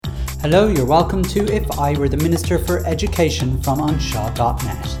Hello, you're welcome to If I Were the Minister for Education from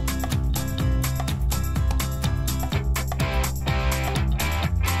anseo.net.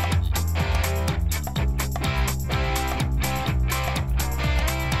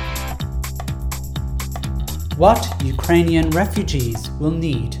 What Ukrainian refugees will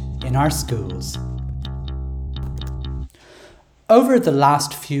need in our schools. Over the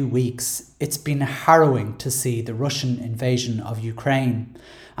last few weeks, it's been harrowing to see the Russian invasion of Ukraine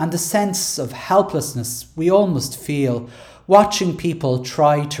and the sense of helplessness we all must feel watching people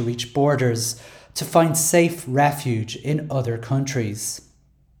try to reach borders to find safe refuge in other countries.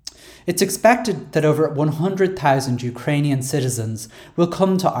 It's expected that over 100,000 Ukrainian citizens will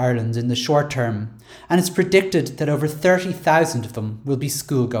come to Ireland in the short term, and it's predicted that over 30,000 of them will be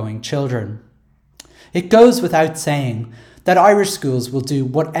school-going children. It goes without saying that Irish schools will do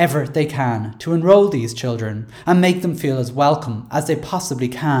whatever they can to enrol these children and make them feel as welcome as they possibly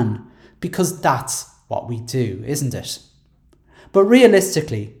can, because that's what we do, isn't it? But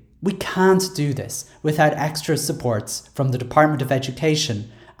realistically, we can't do this without extra supports from the Department of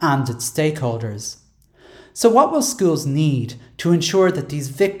Education and its stakeholders. So what will schools need to ensure that these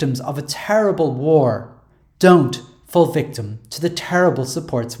victims of a terrible war don't fall victim to the terrible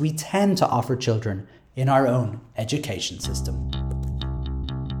supports we tend to offer children in our own education system?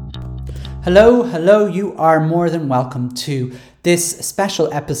 Hello, you are more than welcome to this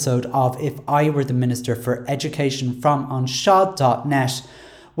special episode of If I Were the Minister for Education from anseo.net,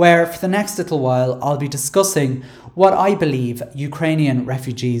 where for the next little while I'll be discussing what I believe Ukrainian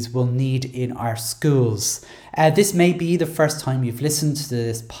refugees will need in our schools. This may be the first time you've listened to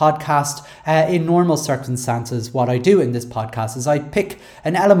this podcast. In normal circumstances, what I do in this podcast is I pick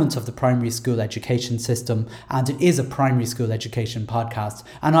an element of the primary school education system, and it is a primary school education podcast,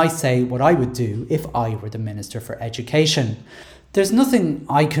 and I say what I would do if I were the Minister for Education. There's nothing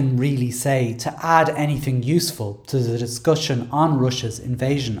I can really say to add anything useful to the discussion on Russia's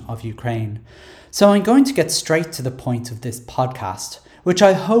invasion of Ukraine. So I'm going to get straight to the point of this podcast, which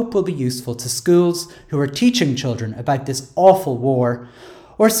I hope will be useful to schools who are teaching children about this awful war,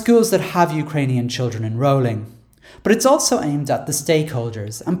 or schools that have Ukrainian children enrolling. But it's also aimed at the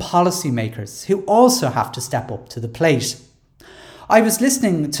stakeholders and policymakers who also have to step up to the plate. I was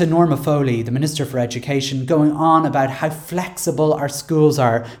listening to Norma Foley, the Minister for Education, going on about how flexible our schools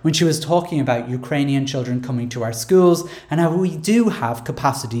are when she was talking about Ukrainian children coming to our schools and how we do have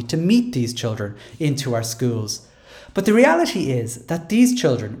capacity to meet these children into our schools. But the reality is that these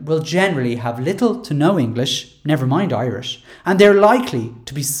children will generally have little to no English, never mind Irish, and they're likely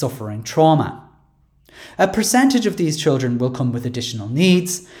to be suffering trauma. A percentage of these children will come with additional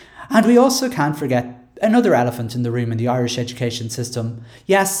needs, and we also can't forget another elephant in the room in the Irish education system.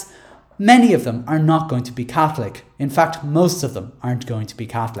 Yes, many of them are not going to be Catholic. In fact, most of them aren't going to be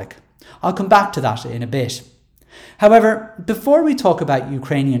Catholic. I'll come back to that in a bit. However, before we talk about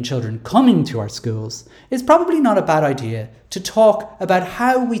Ukrainian children coming to our schools, it's probably not a bad idea to talk about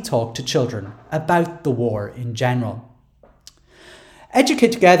how we talk to children about the war in general.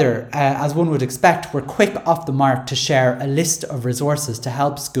 Educate Together, as one would expect, were quick off the mark to share a list of resources to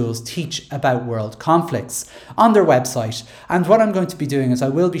help schools teach about world conflicts on their website. And what I'm going to be doing is I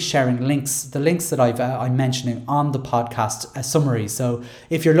will be sharing links, the links that I'm mentioning on the podcast summary. So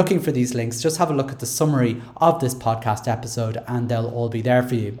if you're looking for these links, just have a look at the summary of this podcast episode and they'll all be there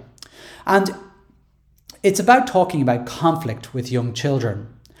for you. And it's about talking about conflict with young children.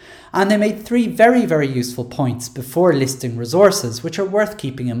 And they made 3 very, very useful points before listing resources, which are worth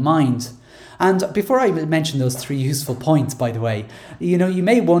keeping in mind. And before I mention those 3 useful points, by the way, you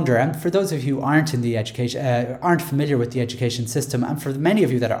may wonder, and for those of you who aren't in the education, aren't familiar with the education system, and for many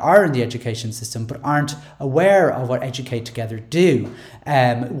of you that are in the education system but aren't aware of what Educate Together do,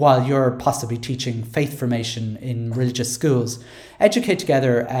 while you're possibly teaching faith formation in religious schools, Educate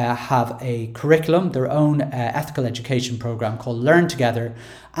Together have a curriculum, their own ethical education program called Learn Together,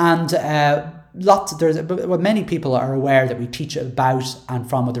 and many people are aware that we teach about and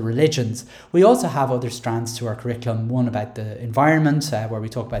from other religions. We also have other strands to our curriculum, one about the environment, where we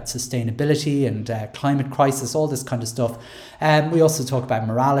talk about sustainability and climate crisis, all this kind of stuff. We also talk about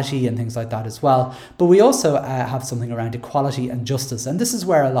morality and things like that as well. But we also have something around equality and justice. And this is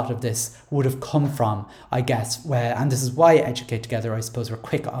where a lot of this would have come from, I guess. And this is why Educate Together, I suppose, we're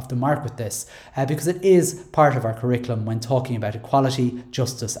quick off the mark with this, because it is part of our curriculum when talking about equality,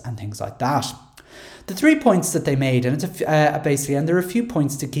 justice and things like that. The 3 points that they made, and there are a few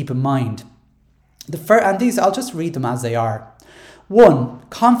points to keep in mind. And these, I'll just read them as they are. 1.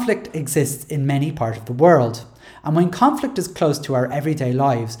 Conflict exists in many parts of the world. And when conflict is close to our everyday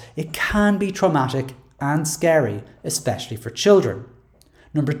lives, it can be traumatic and scary, especially for children.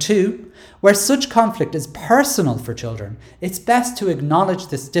 Number 2, where such conflict is personal for children, it's best to acknowledge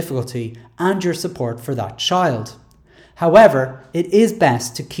this difficulty and your support for that child. However, it is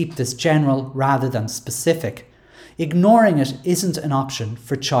best to keep this general rather than specific. Ignoring it isn't an option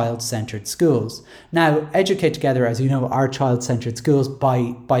for child-centred schools. Now, Educate Together, as you know, are child-centred schools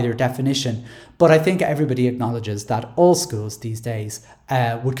by their definition, but I think everybody acknowledges that all schools these days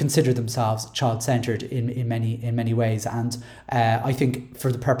would consider themselves child-centred in many ways. And I think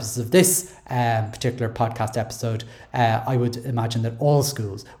for the purposes of this particular podcast episode, I would imagine that all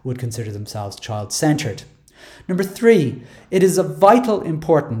schools would consider themselves child-centred. Number 3, it is of vital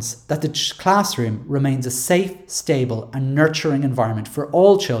importance that the classroom remains a safe, stable and nurturing environment for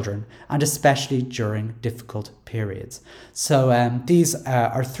all children, and especially during difficult periods. So these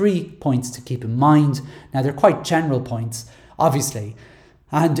are 3 points to keep in mind. Now, they're quite general points, obviously,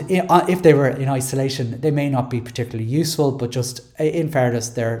 and if they were in isolation, they may not be particularly useful, but just in fairness,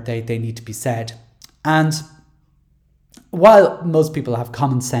 they need to be said. And while most people have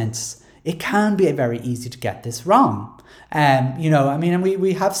common sense, it can be very easy to get this wrong. And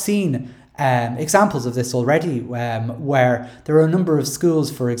we have seen examples of this already, where there are a number of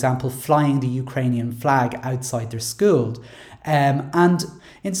schools, for example, flying the Ukrainian flag outside their school. And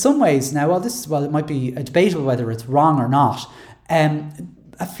in some ways now, while it might be debatable whether it's wrong or not,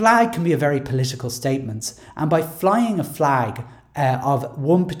 a flag can be a very political statement. And by flying a flag of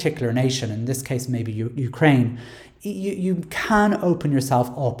one particular nation, in this case maybe Ukraine, you can open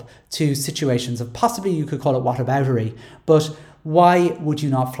yourself up to situations of possibly you could call it whataboutery, but why would you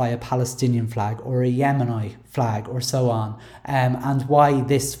not fly a Palestinian flag or a Yemeni flag or so on? And why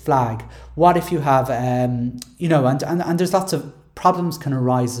this flag? What if you have, and there's lots of problems can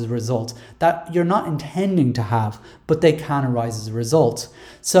arise as a result that you're not intending to have, but they can arise as a result.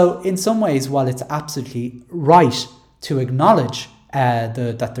 So in some ways, while it's absolutely right to acknowledge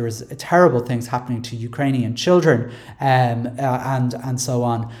that there is terrible things happening to Ukrainian children and so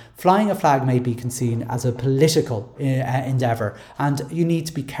on, flying a flag may be seen as a political endeavour, and you need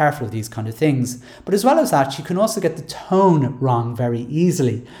to be careful of these kind of things. But as well as that, you can also get the tone wrong very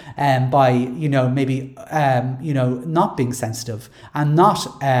easily by maybe not being sensitive and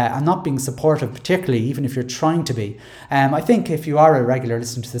not being supportive, particularly even if you're trying to be. I think if you are a regular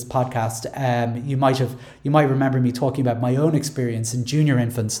listener to this podcast, you might remember me talking about my own experience in junior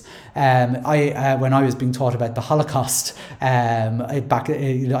infants. When I was being taught about the Holocaust back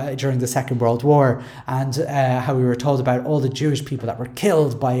during the Second World War, and how we were told about all the Jewish people that were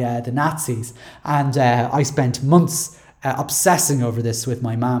killed by the Nazis, and I spent months obsessing over this with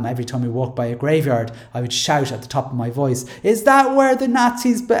my mum. Every time we walked by a graveyard, I would shout at the top of my voice, "Is that where the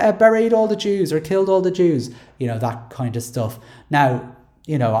Nazis buried all the Jews or killed all the Jews?" That kind of stuff. Now,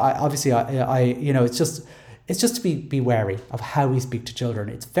 it's just to be wary of how we speak to children.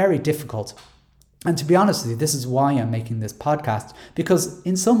 It's very difficult. And to be honest with you, this is why I'm making this podcast, because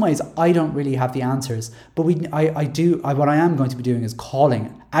in some ways I don't really have the answers, but what I am going to be doing is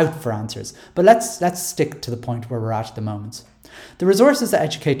calling out for answers. But let's stick to the point where we're at the moment. The resources that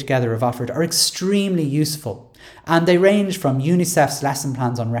Educate Together have offered are extremely useful, and they range from UNICEF's lesson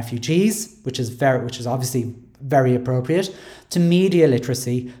plans on refugees, which is obviously very appropriate, to media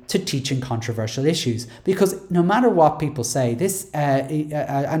literacy, to teaching controversial issues. Because no matter what people say, this,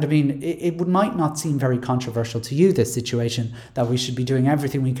 it might not seem very controversial to you, this situation, that we should be doing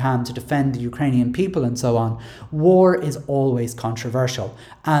everything we can to defend the Ukrainian people and so on. War is always controversial.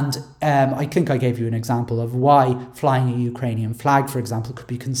 And I think I gave you an example of why flying a Ukrainian flag, for example, could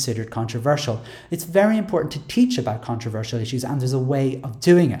be considered controversial. It's very important to teach about controversial issues, and there's a way of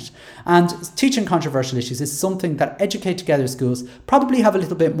doing it. And teaching controversial issues is something that Educate Together schools probably have a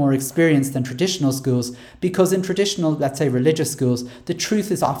little bit more experience than traditional schools, because in traditional, let's say, religious schools, the truth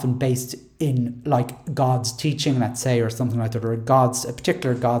is often based in like God's teaching, let's say, or something like that, or a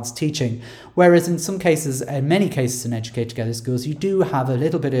particular God's teaching. Whereas in some cases, in many cases in Educate Together schools, you do have a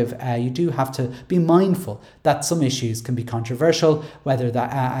little bit of, you do have to be mindful that some issues can be controversial, whether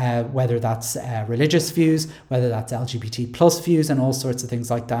that's religious views, whether that's LGBT plus views, and all sorts of things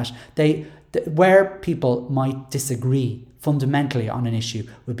like that. Where people might disagree fundamentally on an issue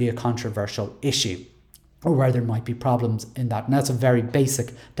would be a controversial issue, or where there might be problems in that. And that's a very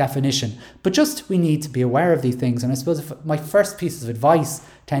basic definition. But just we need to be aware of these things. And I suppose my first piece of advice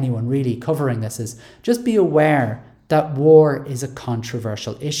to anyone really covering this is just be aware that war is a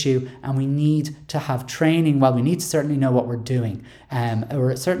controversial issue, and we need to have training. Well, we need to certainly know what we're doing.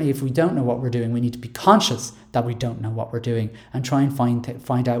 Or certainly if we don't know what we're doing, we need to be conscious that we don't know what we're doing and try and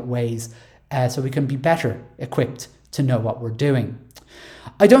find out ways so we can be better equipped to know what we're doing.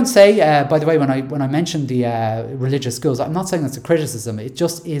 I don't say, by the way, when I mention the religious schools, I'm not saying that's a criticism. It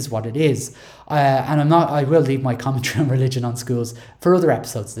just is what it is, and I will leave my commentary on religion on schools for other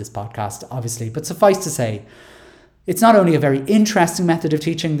episodes of this podcast, obviously. But suffice to say, it's not only a very interesting method of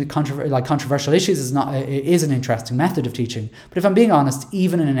teaching. The controversial issues it is an interesting method of teaching. But if I'm being honest,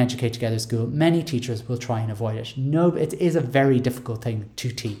 even in an Educate Together school, many teachers will try and avoid it. No, it is a very difficult thing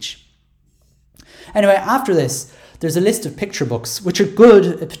to teach. Anyway, after this, there's a list of picture books, which are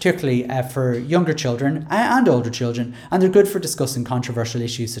good, particularly for younger children and older children, and they're good for discussing controversial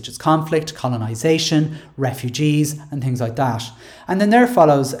issues such as conflict, colonisation, refugees, and things like that. And then there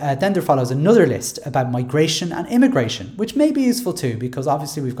follows another list about migration and immigration, which may be useful too, because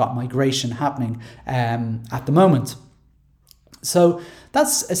obviously we've got migration happening at the moment. So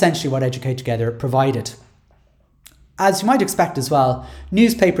that's essentially what Educate Together provided. As you might expect as well,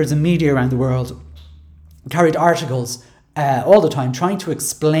 newspapers and media around the world carried articles all the time trying to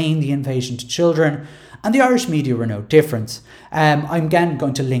explain the invasion to children, and the Irish media were no different. I'm again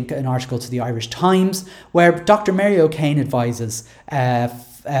going to link an article to the Irish Times where Dr. Mary O'Kane advises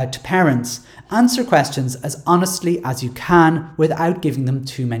to parents, answer questions as honestly as you can without giving them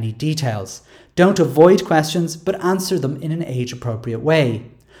too many details. Don't avoid questions, but answer them in an age-appropriate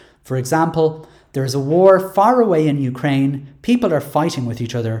way. For example, there is a war far away in Ukraine. People are fighting with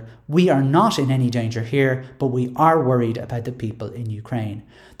each other. We are not in any danger here, but we are worried about the people in Ukraine.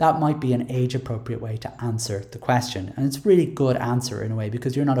 That might be an age-appropriate way to answer the question. And it's a really good answer in a way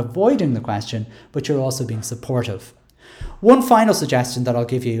because you're not avoiding the question, but you're also being supportive. One final suggestion that I'll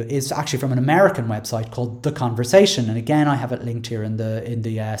give you is actually from an American website called The Conversation. And again, I have it linked here in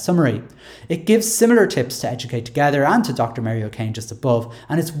the summary. It gives similar tips to Educate Together and to Dr. Mary O'Kane just above,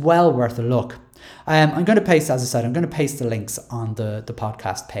 and it's well worth a look. I'm going to paste the links on the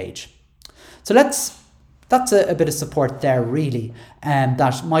podcast page. So that's a bit of support there really,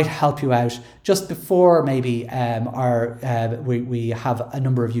 that might help you out just before maybe we have a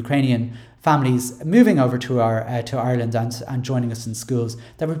number of Ukrainian families moving over to Ireland and joining us in schools,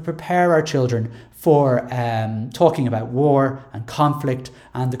 that we prepare our children for talking about war and conflict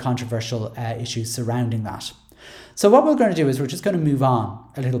and the controversial issues surrounding that. So what we're going to do is we're just going to move on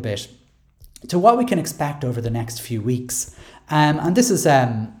a little bit to what we can expect over the next few weeks. And this is,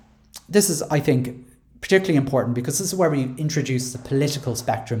 I think, particularly important because this is where we introduce the political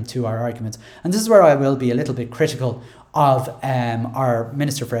spectrum to our arguments. And this is where I will be a little bit critical of our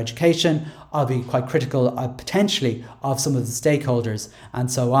Minister for Education. I'll be quite critical potentially of some of the stakeholders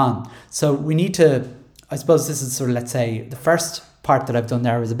and so on. So we need to, I suppose this is sort of, let's say, the first part that I've done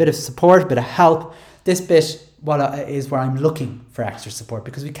there was a bit of support, a bit of help. This bit is where I'm looking for extra support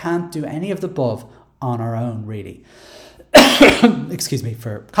because we can't do any of the above on our own, really. Excuse me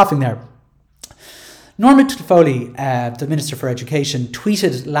for coughing there. Norma Foley, the Minister for Education,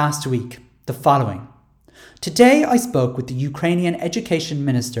 tweeted last week the following. Today I spoke with the Ukrainian Education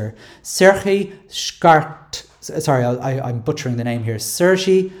Minister, Serhiy I'm butchering the name here,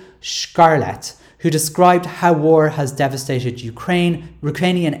 Serhiy Shkarlet, who described how war has devastated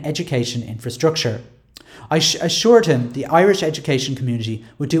Ukrainian education infrastructure. I assured him the Irish education community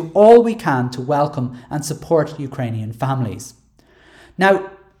would do all we can to welcome and support Ukrainian families.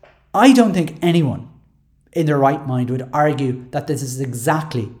 Now, I don't think anyone in their right mind would argue that this is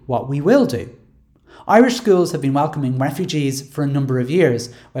exactly what we will do. Irish schools have been welcoming refugees for a number of years,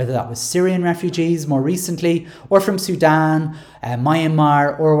 whether that was Syrian refugees more recently, or from Sudan,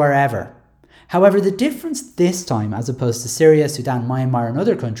 Myanmar, or wherever. However, the difference this time, as opposed to Syria, Sudan, Myanmar, and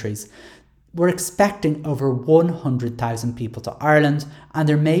other countries, we're expecting over 100,000 people to Ireland, and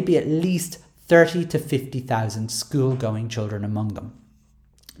there may be at least 30 to 50,000 school-going children among them.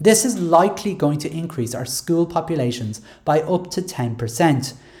 This is likely going to increase our school populations by up to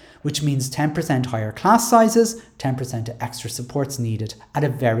 10%, which means 10% higher class sizes, 10% extra supports needed at a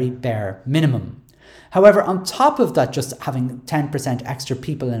very bare minimum. However, on top of that, just having 10% extra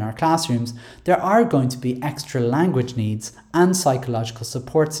people in our classrooms, there are going to be extra language needs and psychological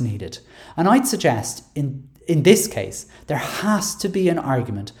supports needed. And I'd suggest in this case, there has to be an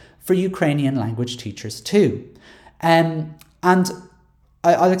argument for Ukrainian language teachers too. And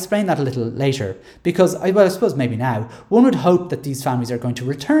I'll explain that a little later because, I suppose maybe now, one would hope that these families are going to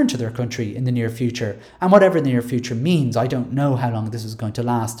return to their country in the near future. And whatever the near future means, I don't know how long this is going to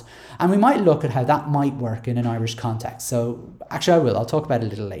last. And we might look at how that might work in an Irish context. So actually I'll talk about it a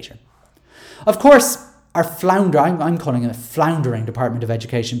little later. Of course, our I'm calling it a floundering Department of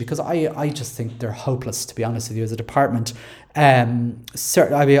Education because I just think they're hopeless, to be honest with you, as a department.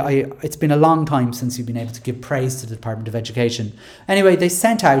 It's been a long time since you've been able to give praise to the Department of Education. Anyway, the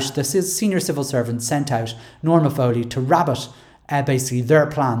senior civil servants sent out Norma Foley to rabbit basically their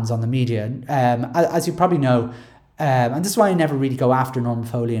plans on the media. As you probably know, and this is why I never really go after Norma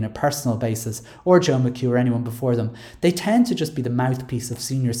Foley on a personal basis, or Joe McHugh or anyone before them. They tend to just be the mouthpiece of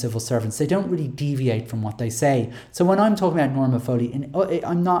senior civil servants. They don't really deviate from what they say. So when I'm talking about Norma Foley,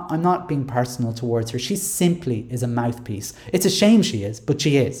 I'm not being personal towards her. She simply is a mouthpiece. It's a shame she is, but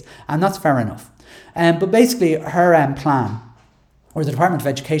she is, and that's fair enough. But basically, her plan, or the Department of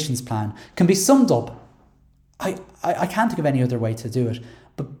Education's plan, can be summed up. I can't think of any other way to do it,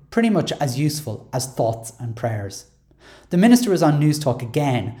 but pretty much as useful as thoughts and prayers. The minister was on News Talk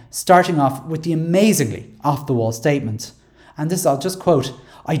again, starting off with the amazingly off-the-wall statement. And this I'll just quote,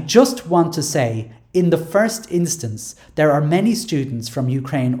 "I just want to say, in the first instance, there are many students from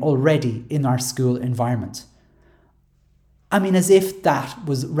Ukraine already in our school environment." I mean, as if that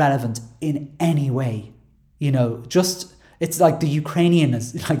was relevant in any way. It's like the Ukrainian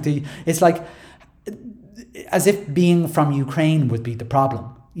is it's like as if being from Ukraine would be the problem.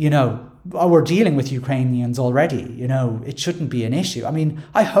 We're dealing with Ukrainians already, it shouldn't be an issue. I mean,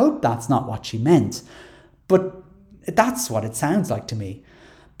 I hope that's not what she meant, but that's what it sounds like to me.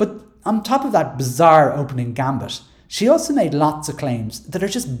 But on top of that bizarre opening gambit, she also made lots of claims that are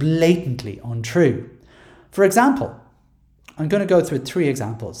just blatantly untrue. For example, I'm going to go through 3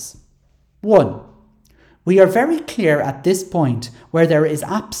 examples. 1. We are very clear at this point where there is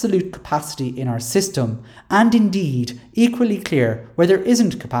absolute capacity in our system, and indeed equally clear where there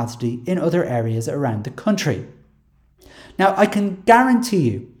isn't capacity in other areas around the country. Now, I can guarantee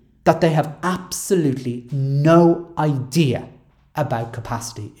you that they have absolutely no idea about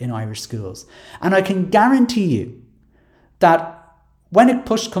capacity in Irish schools. And I can guarantee you that when a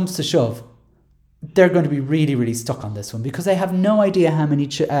push comes to shove, they're going to be really, really stuck on this one, because they have no idea how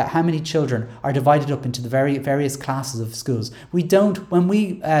many children are divided up into the various classes of schools. We don't, when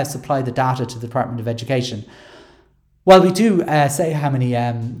we supply the data to the Department of Education, while we do say how many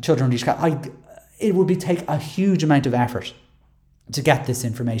children in each class, it would take a huge amount of effort to get this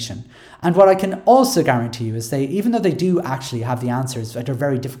information. And what I can also guarantee you is even though they do actually have the answers that are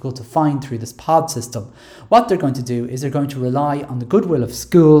very difficult to find through this pod system, what they're going to do is they're going to rely on the goodwill of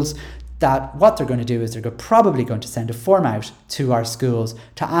schools. That what they're going to do is they're probably going to send a form out to our schools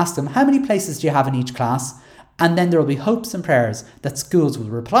to ask them, how many places do you have in each class? And then there will be hopes and prayers that schools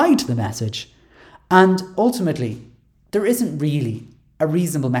will reply to the message. And ultimately, there isn't really a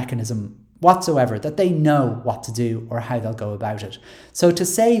reasonable mechanism whatsoever that they know what to do or how they'll go about it. So to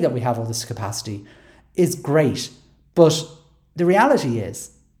say that we have all this capacity is great, but the reality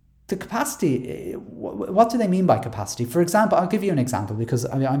is, the capacity, what do they mean by capacity? For example, I'll give you an example, because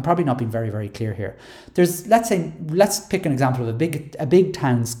I'm probably not being very, very clear here. Let's pick an example of a big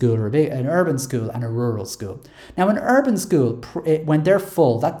town school, or an urban school and a rural school. Now, an urban school, when they're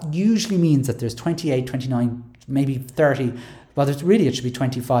full, that usually means that there's 28, 29, maybe 30, well, it should be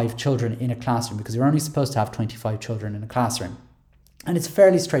 25 children in a classroom, because you're only supposed to have 25 children in a classroom. And it's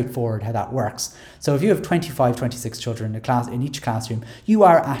fairly straightforward how that works. So if you have 25, 26 children in each classroom, you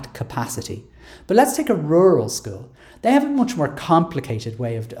are at capacity. But let's take a rural school. They have a much more complicated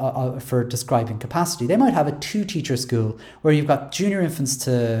way for describing capacity. They might have a 2-teacher school where you've got junior infants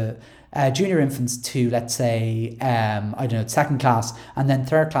to, let's say, second class, and then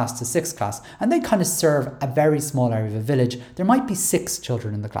third class to sixth class. And they kind of serve a very small area of a village. There might be 6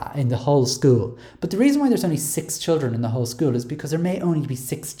 children in the whole school. But the reason why there's only 6 children in the whole school is because there may only be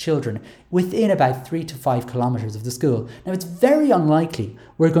 6 children within about 3 to 5 kilometres of the school. Now, it's very unlikely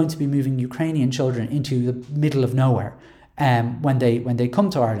we're going to be moving Ukrainian children into the middle of nowhere when they come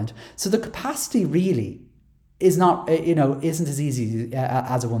to Ireland. So the capacity really is not, isn't as easy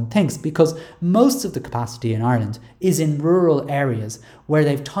as one thinks, because most of the capacity in Ireland is in rural areas where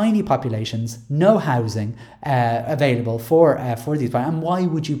they've tiny populations, no housing available for these. And why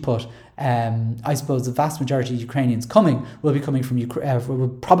would you put? I suppose the vast majority of Ukrainians will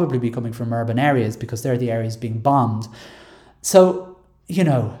probably be coming from urban areas, because they're the areas being bombed. So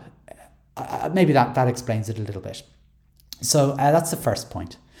maybe that explains it a little bit. So that's the first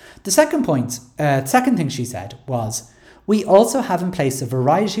point. The second point, second thing she said was, we also have in place a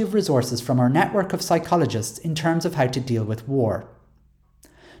variety of resources from our network of psychologists in terms of how to deal with war.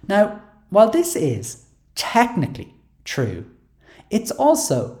 Now, while this is technically true, it's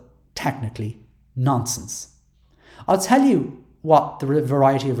also technically nonsense. I'll tell you what the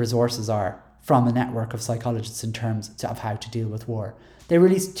variety of resources are from a network of psychologists in terms of how to deal with war. They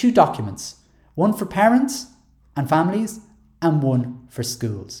released 2 documents, one for parents and families, and one for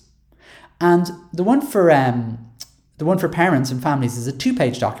schools. And the one for parents and families is a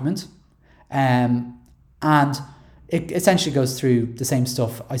 2-page document, and it essentially goes through the same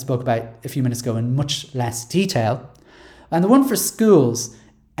stuff I spoke about a few minutes ago in much less detail. And the one for schools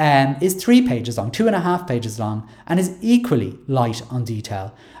is 3 pages long, 2.5 pages long, and is equally light on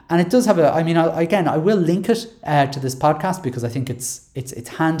detail. And it does have I will link it to this podcast because I think it's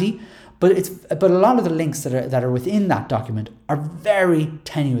handy. But a lot of the links that are within that document are very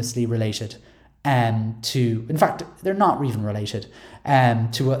tenuously related to, in fact, they're not even related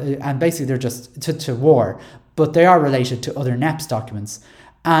and basically they're just to war, but they are related to other NEPS documents.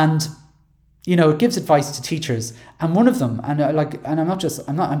 And it gives advice to teachers, and one of them,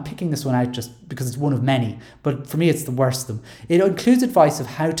 I'm picking this one out just because it's one of many, but for me it's the worst of them. It includes advice of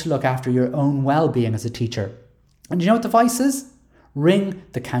how to look after your own well-being as a teacher. And you know what the advice is? Ring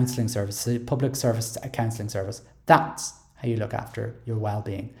the counselling service, the public service counselling service. That's how you look after your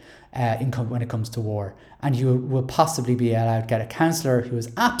well-being when it comes to war. And you will possibly be allowed to get a counsellor who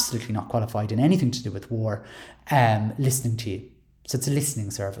is absolutely not qualified in anything to do with war listening to you. So it's a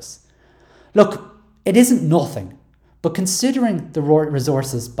listening service. Look, it isn't nothing, but considering the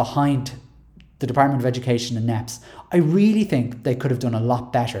resources behind the Department of Education and NEPS, I really think they could have done a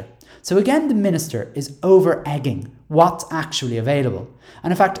lot better. So again, the minister is over-egging what's actually available.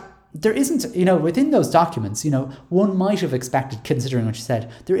 And in fact, there isn't, within those documents, one might have expected, considering what she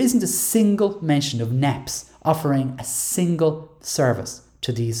said, there isn't a single mention of NEPS offering a single service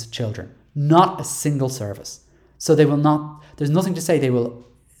to these children. Not a single service. So there's nothing to say they will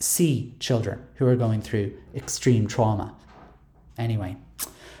see children who are going through extreme trauma. Anyway,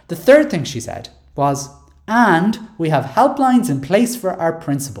 the third thing she said was, and we have helplines in place for our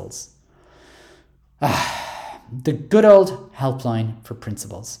principals. The good old helpline for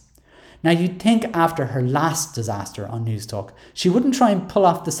principals. Now, you'd think after her last disaster on News Talk, she wouldn't try and pull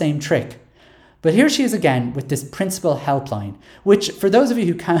off the same trick. But here she is again with this principal helpline, which, for those of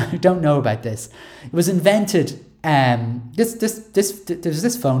you who don't know about this, it was invented. There's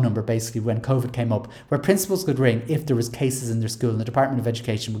this phone number basically when COVID came up where principals could ring if there was cases in their school, and the Department of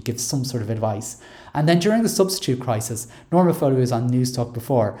Education would give some sort of advice. And then during the substitute crisis, Norma Foley was on News Talk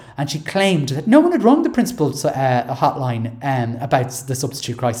before, and she claimed that no one had rung the principal's hotline about the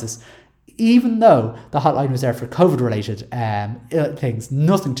substitute crisis, even though the hotline was there for COVID-related things,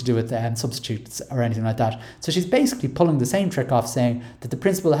 nothing to do with substitutes or anything like that. So she's basically pulling the same trick off, saying that the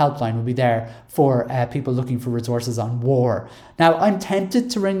principal helpline will be there for people looking for resources on war. Now, I'm tempted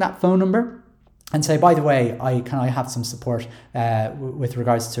to ring that phone number and say, by the way, I have some support with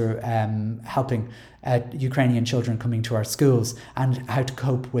regards to helping Ukrainian children coming to our schools and how to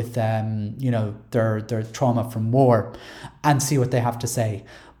cope with their trauma from war, and see what they have to say.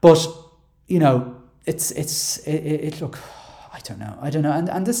 But look, I don't know,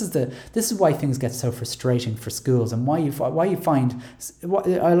 and this is why things get so frustrating for schools, and why you find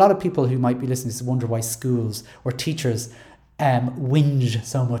a lot of people who might be listening to this wonder why schools or teachers whinge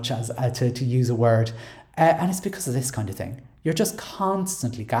so much, as to use a word, and it's because of this kind of thing. You're just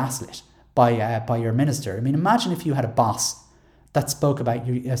constantly gaslit by your minister. I mean, imagine if you had a boss that spoke about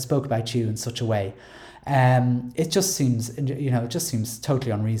you in such a way. It just seems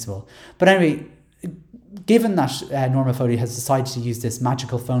totally unreasonable. But anyway, given that Norma Foley has decided to use this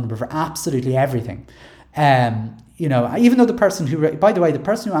magical phone number for absolutely everything, even though the person who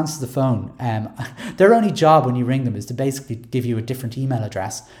answers the phone, their only job when you ring them is to basically give you a different email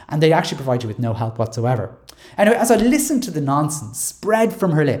address, and they actually provide you with no help whatsoever. Anyway, as I listened to the nonsense spread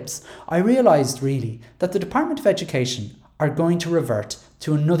from her lips, I realised really that the Department of Education are going to revert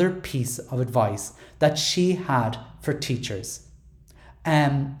to another piece of advice that she had for teachers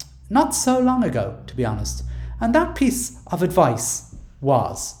not so long ago, to be honest. And that piece of advice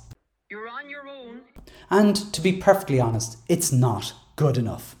was, you're on your own. And to be perfectly honest, it's not good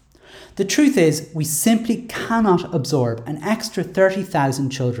enough. The truth is, we simply cannot absorb an extra 30,000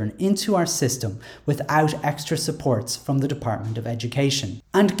 children into our system without extra supports from the Department of Education.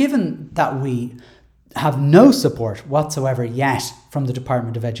 And given that we have no support whatsoever yet from the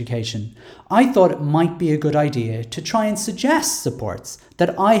Department of Education, I thought it might be a good idea to try and suggest supports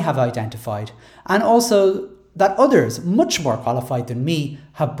that I have identified, and also that others much more qualified than me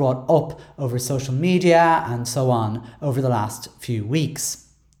have brought up over social media and so on over the last few weeks.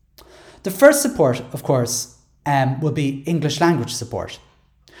 The first support, of course, will be English language support.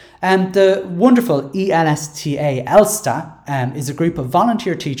 The wonderful ELSTA is a group of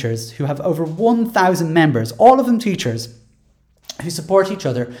volunteer teachers who have over 1,000 members, all of them teachers, who support each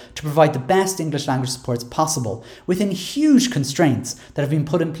other to provide the best English language supports possible within huge constraints that have been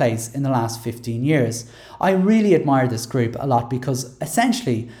put in place in the last 15 years. I really admire this group a lot because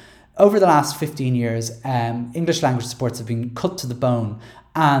essentially over the last 15 years, English language supports have been cut to the bone,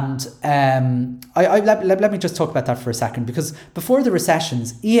 And let me just talk about that for a second, because before the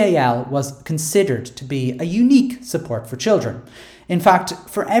recessions, EAL was considered to be a unique support for children. In fact,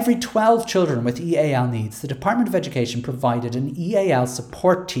 for every 12 children with EAL needs, the Department of Education provided an EAL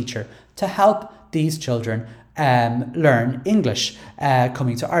support teacher to help these children learn English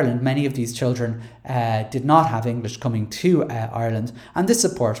coming to Ireland. Many of these children did not have English coming to Ireland, and this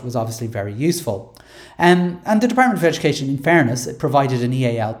support was obviously very useful. And the Department of Education, in fairness, it provided an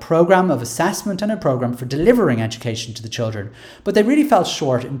EAL programme of assessment and a programme for delivering education to the children, but they really fell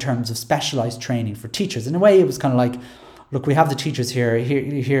short in terms of specialised training for teachers. In a way, it was kind of like, look, we have the teachers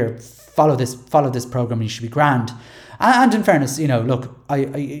here, follow this programme and you should be grand. And in fairness, look,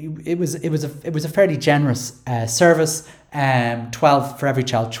 it was a fairly generous service. 12 for every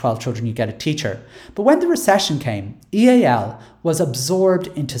child, 12 children, you get a teacher. But when the recession came, EAL was absorbed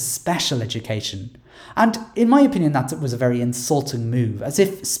into special education. And in my opinion, that was a very insulting move, as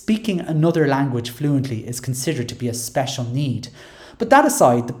if speaking another language fluently is considered to be a special need. But that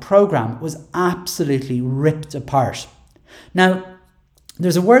aside, the programme was absolutely ripped apart. Now,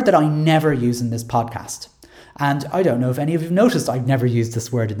 there's a word that I never use in this podcast. And I don't know if any of you have noticed I've never used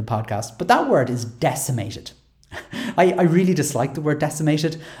this word in the podcast, but that word is decimated. I really dislike the word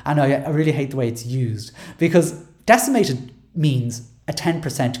decimated, and I really hate the way it's used, because decimated means a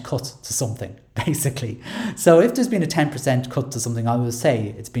 10% cut to something, basically. So if there's been a 10% cut to something, I will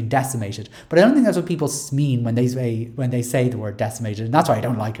say it's been decimated. But I don't think that's what people mean when they say the word decimated, and that's why I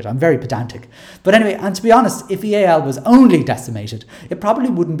don't like it. I'm very pedantic. But anyway, and to be honest, if EAL was only decimated, it probably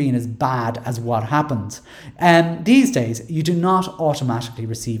wouldn't be as bad as what happened. These days, you do not automatically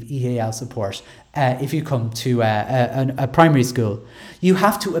receive EAL support if you come to a primary school. You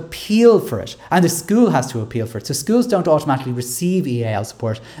have to appeal for it, and the school has to appeal for it. So schools don't automatically receive EAL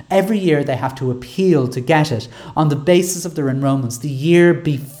support. Every year they have to appeal to get it on the basis of their enrolments the year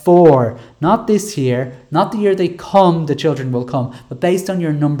before, not this year, not the year the children will come, but based on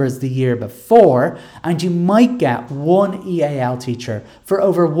your numbers the year before. And you might get one EAL teacher for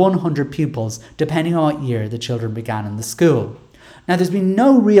over 100 pupils, depending on what year the children began in the school. Now, there's been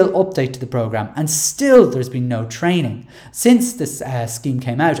no real update to the programme, and still there's been no training since this scheme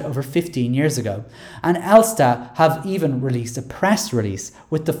came out over 15 years ago. And ELSTA have even released a press release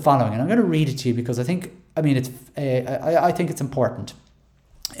with the following, and I'm going to read it to you because I think it's important.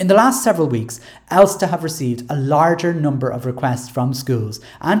 In the last several weeks, ELSTA have received a larger number of requests from schools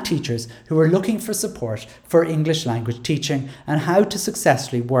and teachers who are looking for support for English language teaching and how to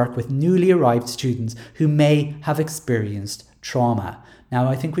successfully work with newly arrived students who may have experienced trauma. Now,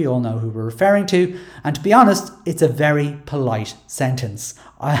 I think we all know who we're referring to, and to be honest, it's a very polite sentence.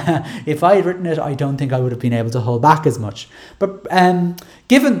 If I had written it, I don't think I would have been able to hold back as much. But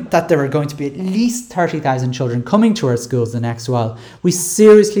given that there are going to be at least 30,000 children coming to our schools the next while, we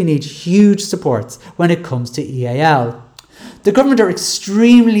seriously need huge supports when it comes to EAL. The government are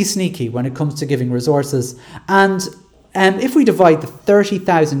extremely sneaky when it comes to giving resources, and if we divide the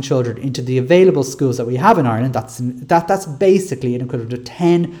 30,000 children into the available schools that we have in Ireland, that's basically an equivalent of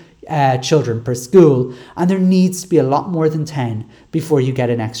 10 children per school, and there needs to be a lot more than 10 before you get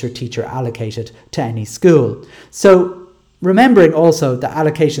an extra teacher allocated to any school. So remembering also that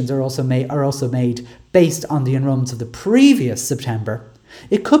allocations are also made based on the enrolments of the previous September,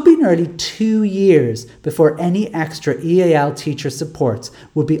 it could be nearly 2 years before any extra EAL teacher supports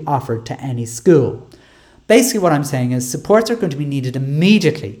would be offered to any school. Basically what I'm saying is supports are going to be needed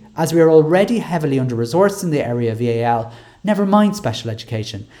immediately, as we are already heavily under-resourced in the area of EAL, never mind special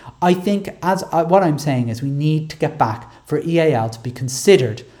education. I think what I'm saying is we need to get back for EAL to be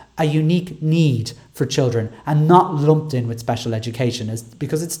considered a unique need for children and not lumped in with special education,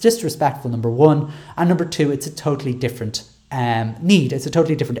 because it's disrespectful, number one, and number two, it's a totally different need. It's a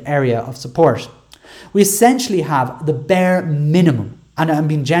totally different area of support. We essentially have the bare minimum, and I'm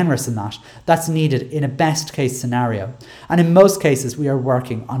being generous in that, that's needed in a best case scenario. And in most cases, we are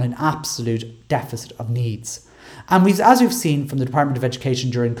working on an absolute deficit of needs. And as we've seen from the Department of Education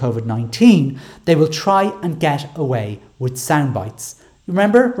during COVID-19, they will try and get away with sound bites. Do you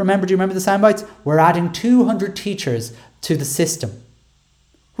remember the sound bites? We're adding 200 teachers to the system,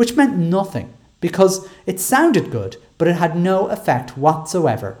 which meant nothing because it sounded good, but it had no effect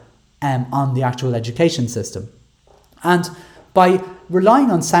whatsoever on the actual education system. And by relying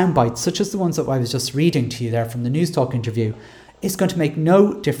on sound bites, such as the ones that I was just reading to you there from the News Talk interview, it's going to make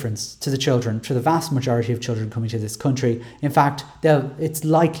no difference to the children, to the vast majority of children coming to this country. In fact, it's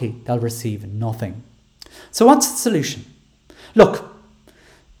likely they'll receive nothing. So what's the solution? Look,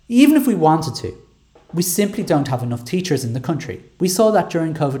 even if we wanted to, we simply don't have enough teachers in the country. We saw that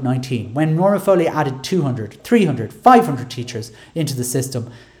during COVID-19, when Norma Foley added 200, 300, 500 teachers into the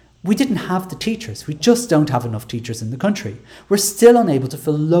system. We didn't have the teachers. We just don't have enough teachers in the country. We're still unable to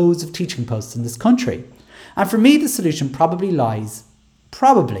fill loads of teaching posts in this country. And for me, the solution probably lies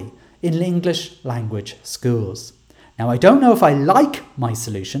in English language schools. Now, I don't know if I like my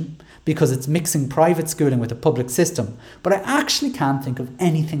solution because it's mixing private schooling with a public system, but I actually can't think of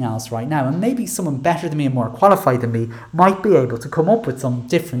anything else right now, and maybe someone better than me and more qualified than me might be able to come up with some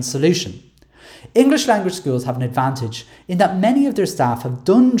different solution. English language schools have an advantage in that many of their staff have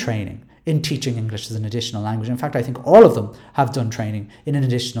done training in teaching English as an additional language. In fact, I think all of them have done training in an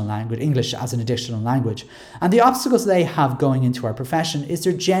additional language, English as an additional language. And the obstacles they have going into our profession is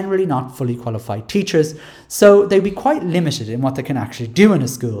they're generally not fully qualified teachers, so they'd be quite limited in what they can actually do in a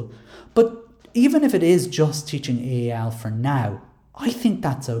school. But even if it is just teaching EAL for now, I think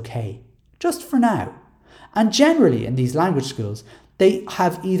that's okay, just for now. And generally in these language schools, they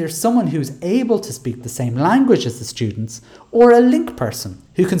have either someone who's able to speak the same language as the students or a link person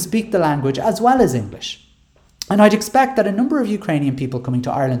who can speak the language as well as English. And I'd expect that a number of Ukrainian people coming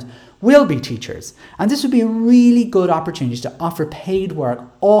to Ireland will be teachers. And this would be a really good opportunity to offer paid work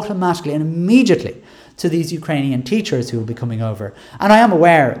automatically and immediately to these Ukrainian teachers who will be coming over. And I am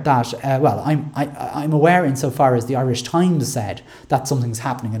aware that, I'm aware insofar as the Irish Times said that something's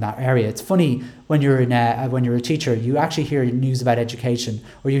happening in that area. It's funny when you're a teacher, you actually hear news about education,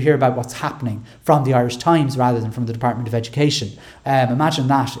 or you hear about what's happening from the Irish Times rather than from the Department of Education. Imagine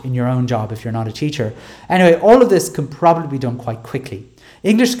that in your own job if you're not a teacher. Anyway, all of this can probably be done quite quickly.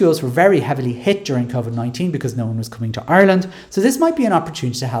 English schools were very heavily hit during COVID-19 because no one was coming to Ireland, so this might be an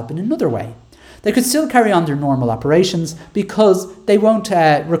opportunity to help in another way. They could still carry on their normal operations because we won't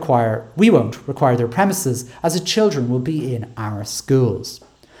require their premises, as the children will be in our schools.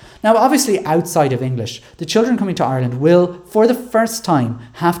 Now, obviously, outside of English, the children coming to Ireland will, for the first time,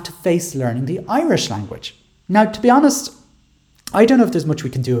 have to face learning the Irish language. Now, to be honest, I don't know if there's much we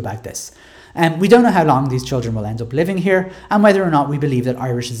can do about this. We don't know how long these children will end up living here and whether or not we believe that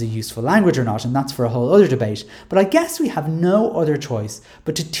Irish is a useful language or not, and that's for a whole other debate. But I guess we have no other choice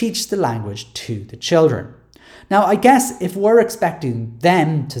but to teach the language to the children. Now, I guess if we're expecting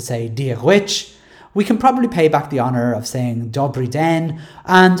them to say Diolch Witch, we can probably pay back the honour of saying Dobry Den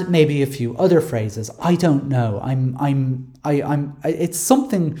and maybe a few other phrases. I don't know. It's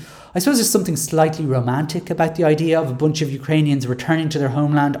something. I suppose there's something slightly romantic about the idea of a bunch of Ukrainians returning to their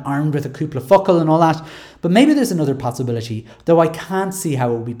homeland armed with a kúpla focal and all that. But maybe there's another possibility, though I can't see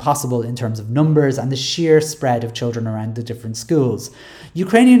how it would be possible in terms of numbers and the sheer spread of children around the different schools.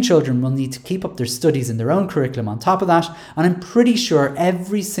 Ukrainian children will need to keep up their studies in their own curriculum on top of that, and I'm pretty sure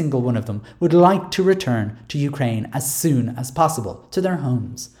every single one of them would like to return to Ukraine as soon as possible, to their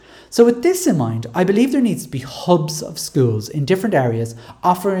homes. So with this in mind, I believe there needs to be hubs of schools in different areas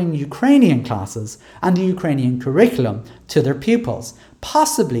offering Ukrainian classes and the Ukrainian curriculum to their pupils,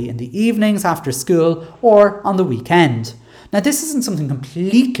 possibly in the evenings after school or on the weekend. Now, this isn't something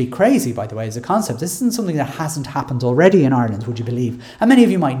completely crazy, by the way, as a concept. This isn't something that hasn't happened already in Ireland, would you believe? And many of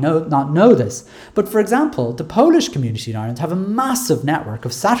you might not know this. But for example, the Polish community in Ireland have a massive network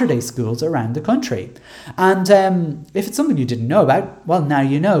of Saturday schools around the country. And if it's something you didn't know about, well, now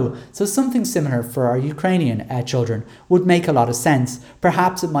you know. So something similar for our Ukrainian children would make a lot of sense.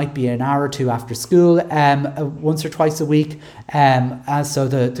 Perhaps it might be an hour or two after school, once or twice a week,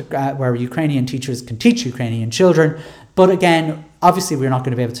 where Ukrainian teachers can teach Ukrainian children. But again, obviously we're not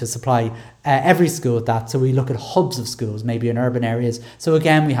going to be able to supply every school with that. So we look at hubs of schools, maybe in urban areas. So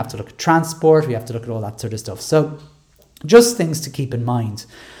again, we have to look at transport. We have to look at all that sort of stuff. So just things to keep in mind.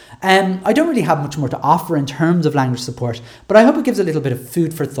 I don't really have much more to offer in terms of language support, but I hope it gives a little bit of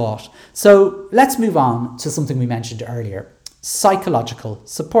food for thought. So let's move on to something we mentioned earlier, psychological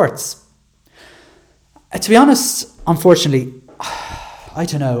supports. To be honest, unfortunately, I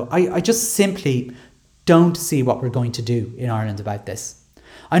don't know. I just simply don't see what we're going to do in Ireland about this.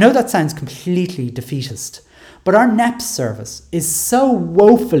 I know that sounds completely defeatist, but our NEPS service is so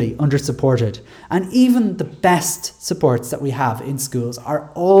woefully under-supported, and even the best supports that we have in schools are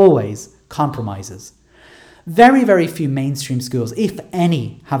always compromises. Very, very few mainstream schools, if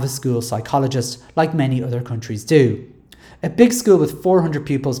any, have a school psychologist like many other countries do. A big school with 400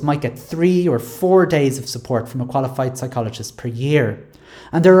 pupils might get 3 or 4 days of support from a qualified psychologist per year.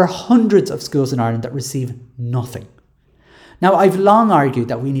 And there are hundreds of schools in Ireland that receive nothing. Now, I've long argued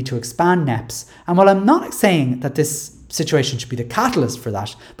that we need to expand NEPS, and while I'm not saying that this situation should be the catalyst for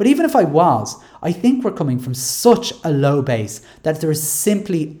that, but even if I was, I think we're coming from such a low base that there is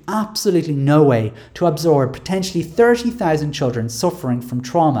simply absolutely no way to absorb potentially 30,000 children suffering from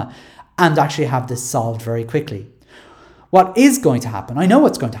trauma and actually have this solved very quickly. What is going to happen, I know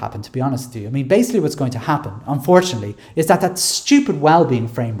what's going to happen, to be honest with you. I mean, basically what's going to happen, unfortunately, is that stupid well-being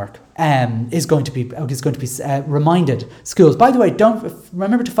framework is going to be reminded schools. By the way, don't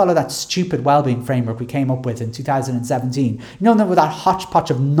remember to follow that stupid well-being framework we came up with in 2017. You know, with that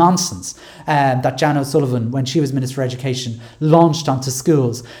hodgepodge of nonsense that Jan O'Sullivan, when she was Minister for Education, launched onto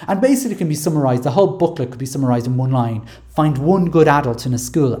schools. And basically can be summarised, the whole booklet could be summarised in one line. Find one good adult in a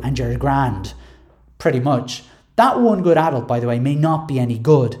school and you're grand, pretty much. That one good adult, by the way, may not be any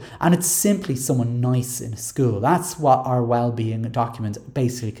good, and it's simply someone nice in a school. That's what our well-being document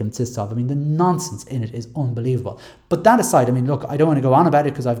basically consists of. I mean, the nonsense in it is unbelievable. But that aside, I mean, look, I don't want to go on about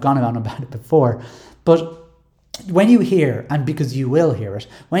it because I've gone on about it before, but when you hear, and because you will hear it,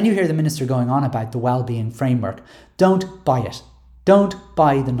 when you hear the minister going on about the well-being framework, don't buy it. Don't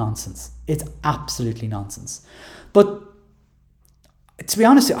buy the nonsense. It's absolutely nonsense. But to be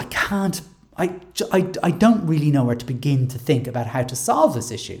honest, I don't really know where to begin to think about how to solve this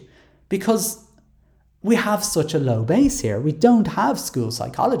issue, because we have such a low base here. We don't have school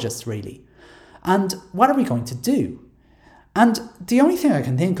psychologists really. And what are we going to do? And the only thing I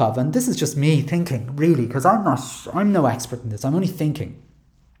can think of, and this is just me thinking really, because I'm no expert in this, I'm only thinking,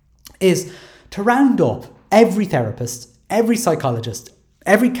 is to round up every therapist, every psychologist,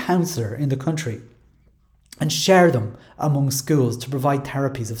 every counsellor in the country and share them among schools to provide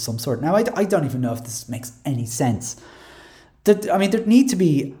therapies of some sort. Now, I don't even know if this makes any sense. There need to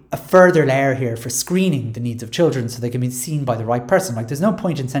be a further layer here for screening the needs of children so they can be seen by the right person. Like, there's no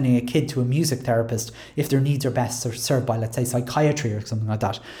point in sending a kid to a music therapist if their needs are best served by, let's say, psychiatry or something like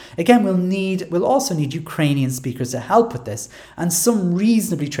that. Again, we'll also need Ukrainian speakers to help with this, and some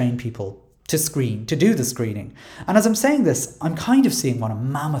reasonably trained people to do the screening. And as I'm saying this, I'm kind of seeing what a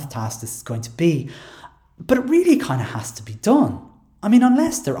mammoth task this is going to be. But it really kind of has to be done. I mean,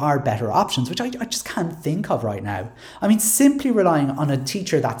 unless there are better options, which I just can't think of right now. I mean, simply relying on a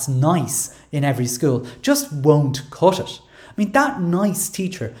teacher that's nice in every school just won't cut it. I mean, that nice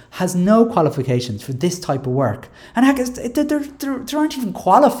teacher has no qualifications for this type of work. And heck, they aren't even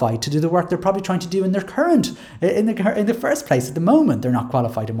qualified to do the work they're probably trying to do in the first place. At the moment, they're not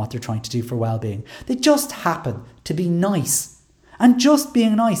qualified in what they're trying to do for well-being. They just happen to be nice. And just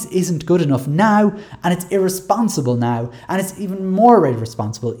being nice isn't good enough now, and it's irresponsible now, and it's even more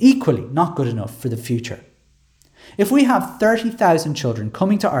irresponsible, equally not good enough for the future. If we have 30,000 children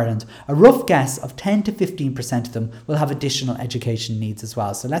coming to Ireland, a rough guess of 10 to 15% of them will have additional education needs as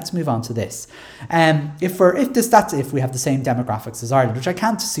well. So let's move on to this. If we have the same demographics as Ireland, which I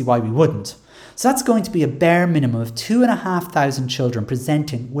can't see why we wouldn't. So that's going to be a bare minimum of 2,500 children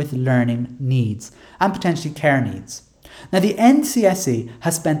presenting with learning needs and potentially care needs. Now, the NCSE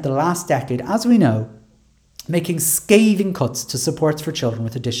has spent the last decade, as we know, making scathing cuts to supports for children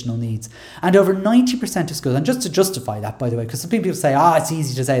with additional needs. And over 90% of schools, and just to justify that, by the way, because some people say, it's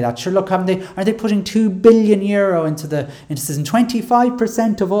easy to say that. Sure, look, are they putting €2 billion into this, and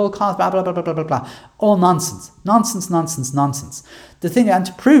 25% of all costs, blah, blah, blah, blah, blah, blah, blah. All nonsense. Nonsense. The thing, and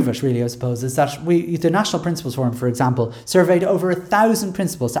to prove it really, I suppose, is that the National Principals Forum, for example, surveyed over 1,000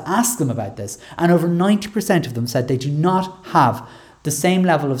 principals to ask them about this. And over 90% of them said they do not have the same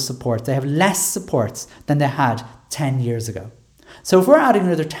level of support. They have less supports than they had 10 years ago. So if we're adding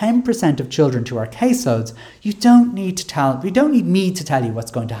another 10% of children to our caseloads, you don't need me to tell you what's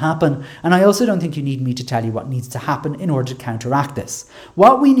going to happen. And I also don't think you need me to tell you what needs to happen in order to counteract this.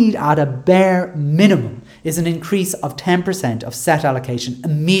 What we need at a bare minimum is an increase of 10% of set allocation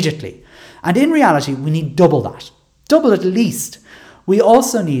immediately. And in reality, we need double that. Double at least. We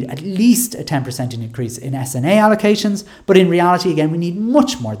also need at least a 10% increase in SNA allocations, but in reality, again, we need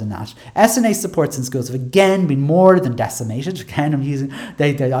much more than that. SNA supports in schools have again been more than decimated. Again,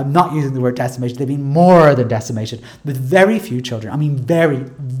 I'm not using the word decimated, they've been more than decimated, with very few children, very,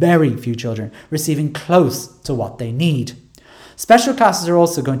 very few children receiving close to what they need. Special classes are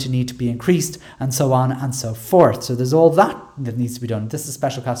also going to need to be increased, and so on and so forth. So there's all that needs to be done. This is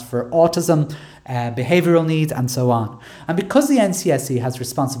special class for autism, behavioural needs, and so on. And because the NCSE has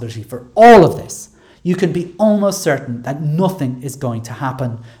responsibility for all of this, you can be almost certain that nothing is going to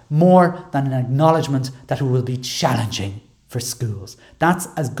happen more than an acknowledgement that it will be challenging for schools. That's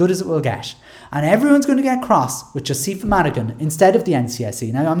as good as it will get. And everyone's going to get cross with Josepha Madigan instead of the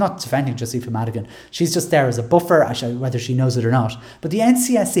NCSE. Now, I'm not defending Josepha Madigan. She's just there as a buffer, whether she knows it or not. But the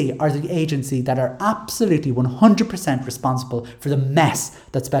NCSE are the agency that are absolutely 100% responsible for the mess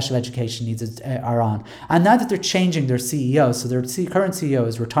that special education needs are on. And now that they're changing their CEO, so their current CEO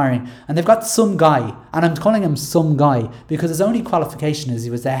is retiring, and they've got some guy, and I'm calling him some guy because his only qualification is he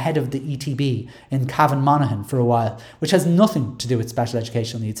was the head of the ETB in Cavan Monaghan for a while, which has nothing to do with special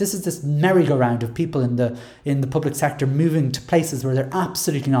educational needs. This is this merry-go-round of people in the public sector moving to places where they're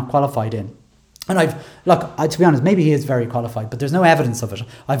absolutely not qualified in. And to be honest, maybe he is very qualified, but there's no evidence of it.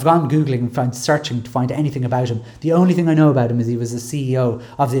 I've gone Googling and searching to find anything about him. The only thing I know about him is he was the CEO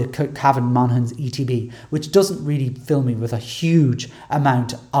of the Cavan Monaghan's ETB, which doesn't really fill me with a huge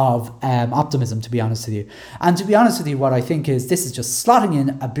amount of optimism, to be honest with you. And to be honest with you, what I think is this is just slotting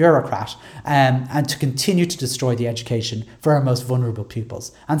in a bureaucrat and to continue to destroy the education for our most vulnerable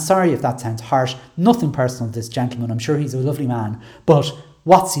pupils. And sorry if that sounds harsh, nothing personal to this gentleman. I'm sure he's a lovely man, but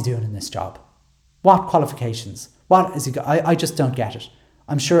what's he doing in this job? What qualifications? What is he? I just don't get it.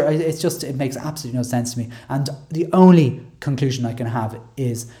 I'm sure it makes absolutely no sense to me. And the only conclusion I can have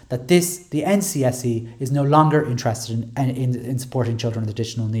is that the NCSE is no longer interested in supporting children with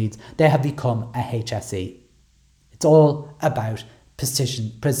additional needs. They have become a HSE. It's all about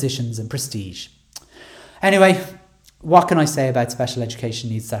positions and prestige. Anyway, what can I say about special education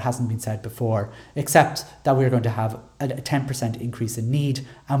needs that hasn't been said before, except that we're going to have a 10% increase in need,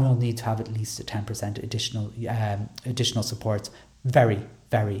 and we'll need to have at least a 10% additional support very,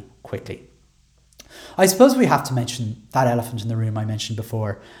 very quickly. I suppose we have to mention that elephant in the room I mentioned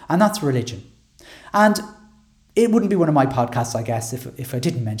before, and that's religion. And it wouldn't be one of my podcasts, I guess, if I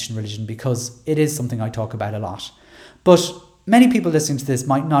didn't mention religion, because it is something I talk about a lot. But many people listening to this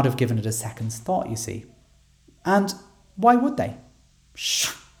might not have given it a second's thought, you see. And why would they?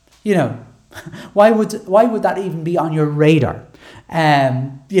 You know, why would that even be on your radar?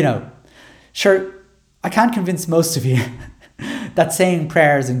 Sure, I can't convince most of you that saying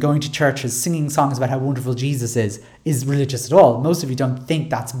prayers and going to churches, singing songs about how wonderful Jesus is religious at all. Most of you don't think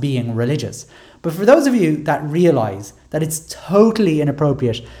that's being religious. But for those of you that realise that it's totally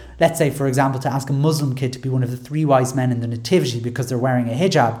inappropriate, let's say, for example, to ask a Muslim kid to be one of the 3 wise men in the Nativity because they're wearing a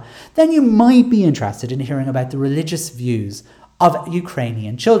hijab, then you might be interested in hearing about the religious views of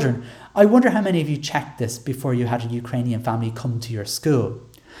Ukrainian children. I wonder how many of you checked this before you had a Ukrainian family come to your school.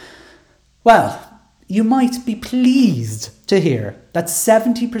 Well, you might be pleased to hear that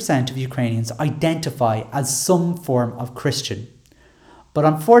 70% of Ukrainians identify as some form of Christian. But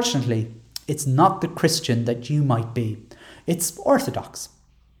unfortunately, it's not the Christian that you might be. It's Orthodox.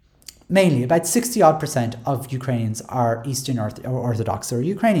 Mainly, about 60% of Ukrainians are Eastern Orthodox or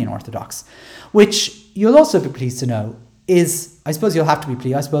Ukrainian Orthodox, which you'll also be pleased to know is, I suppose you'll have to be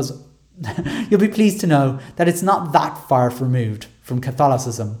pleased, I suppose you'll be pleased to know that it's not that far removed from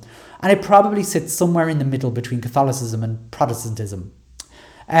Catholicism, and it probably sits somewhere in the middle between Catholicism and Protestantism.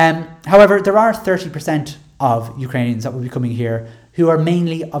 However, there are 30% of Ukrainians that will be coming here who are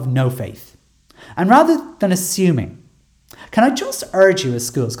mainly of no faith. And rather than assuming, can I just urge you as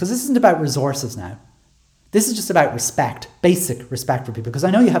schools, because this isn't about resources now, this is just about respect, basic respect for people, because I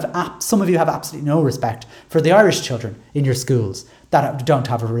know some of you have absolutely no respect for the Irish children in your schools that don't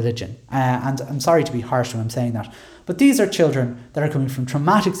have a religion. And I'm sorry to be harsh when I'm saying that, but these are children that are coming from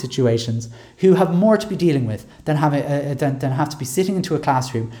traumatic situations who have more to be dealing with than have to be sitting into a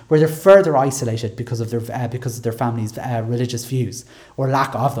classroom where they're further isolated because of their family's religious views or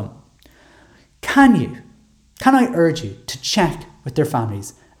lack of them. Can I urge you to check with their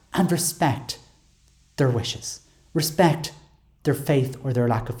families and respect their wishes, respect their faith or their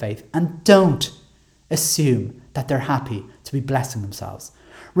lack of faith, and don't assume that they're happy to be blessing themselves.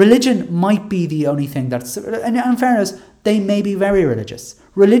 Religion might be the only thing that's, and in fairness, they may be very religious.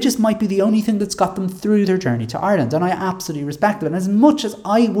 Religious might be the only thing that's got them through their journey to Ireland, and I absolutely respect them. And as much as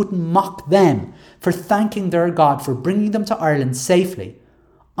I wouldn't mock them for thanking their God for bringing them to Ireland safely,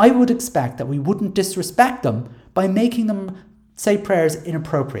 I would expect that we wouldn't disrespect them by making them say prayers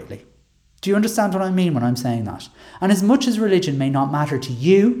inappropriately. Do you understand what I mean when I'm saying that? And as much as religion may not matter to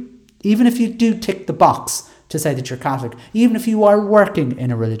you, even if you do tick the box to say that you're Catholic, even if you are working in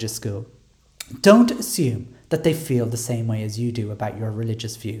a religious school, don't assume that they feel the same way as you do about your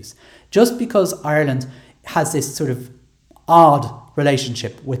religious views. Just because Ireland has this sort of odd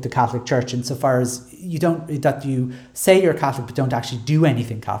relationship with the Catholic Church insofar as that you say you're Catholic but don't actually do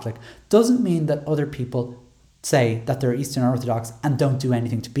anything Catholic, doesn't mean that other people say that they're Eastern Orthodox and don't do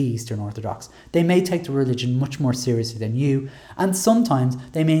anything to be Eastern Orthodox. They may take the religion much more seriously than you, and sometimes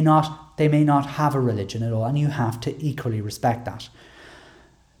they may not have a religion at all, and you have to equally respect that.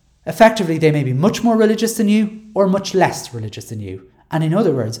 Effectively, they may be much more religious than you or much less religious than you. And in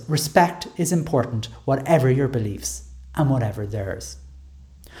other words, respect is important, whatever your beliefs and whatever theirs.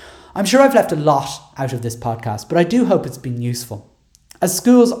 I'm sure I've left a lot out of this podcast, but I do hope it's been useful. As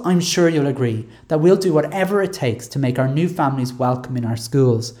schools, I'm sure you'll agree that we'll do whatever it takes to make our new families welcome in our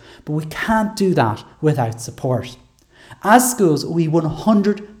schools, but we can't do that without support. As schools, we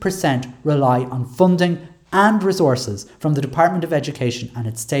 100% rely on funding and resources from the Department of Education and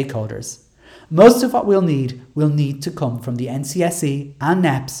its stakeholders. Most of what will need to come from the NCSE and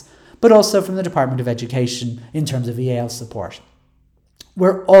NEPs, but also from the Department of Education in terms of EAL support.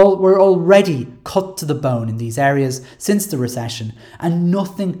 We're already cut to the bone in these areas since the recession, and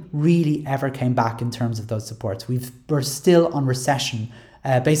nothing really ever came back in terms of those supports. We're still on recessionary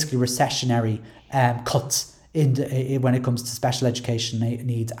cuts when it comes to special education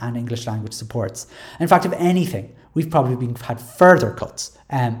needs and English language supports. In fact, if anything, we've probably had further cuts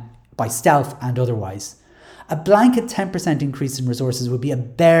by stealth and otherwise. A blanket 10% increase in resources would be a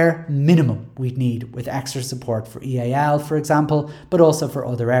bare minimum we'd need, with extra support for EAL, for example, but also for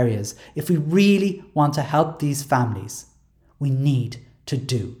other areas. If we really want to help these families, we need to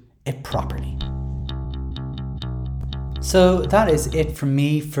do it properly. So that is it from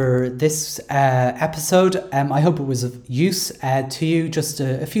me for this episode. I hope it was of use to you. Just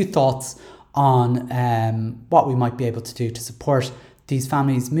a few thoughts on what we might be able to do to support these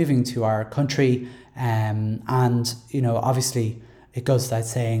families moving to our country. And, obviously it goes without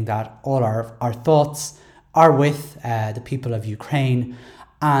saying that all our thoughts are with the people of Ukraine,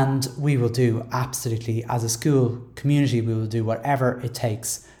 and we will do absolutely, as a school community, we will do whatever it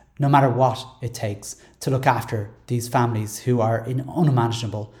takes, no matter what it takes, to look after these families who are in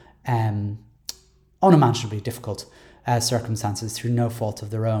unimaginably difficult circumstances through no fault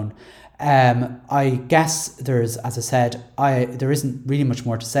of their own. I guess there isn't really much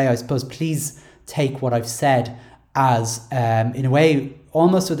more to say. I suppose please take what I've said as, in a way,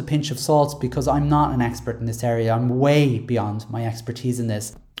 almost with a pinch of salt, because I'm not an expert in this area. I'm way beyond my expertise in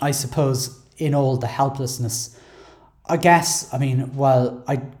this. I suppose in all the helplessness, I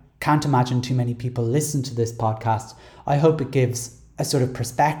can't imagine too many people listen to this podcast. I hope it gives a sort of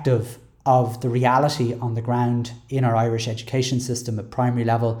perspective of the reality on the ground in our Irish education system at primary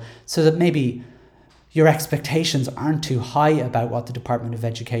level, so that maybe your expectations aren't too high about what the Department of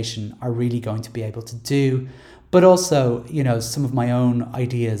Education are really going to be able to do, but also, some of my own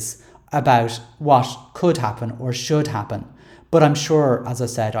ideas about what could happen or should happen. But I'm sure, as I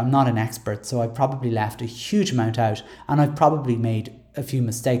said, I'm not an expert, so I've probably left a huge amount out, and I've probably made a few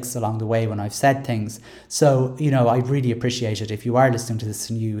mistakes along the way when I've said things. So, I'd really appreciate it if you are listening to this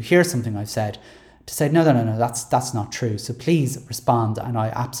and you hear something I've said, to say, no, that's not true. So please respond, and I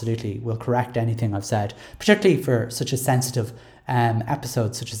absolutely will correct anything I've said, particularly for such a sensitive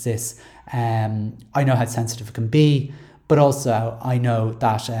episode such as this. I know how sensitive it can be, but also I know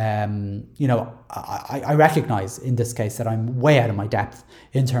that, I recognise in this case that I'm way out of my depth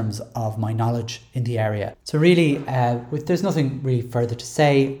in terms of my knowledge in the area. So really, there's nothing really further to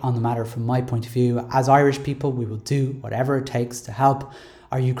say on the matter from my point of view. As Irish people, we will do whatever it takes to help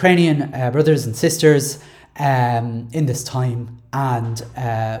our Ukrainian brothers and sisters in this time. And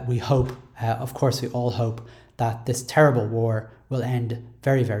we hope, of course, we all hope that this terrible war will end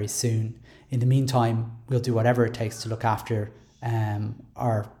very, very soon. In the meantime, we'll do whatever it takes to look after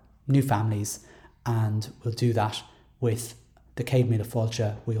our new families, and we'll do that with the Céad Míle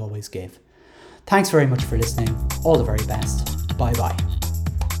Fáilte we always give. Thanks very much for listening. All the very best. Bye bye.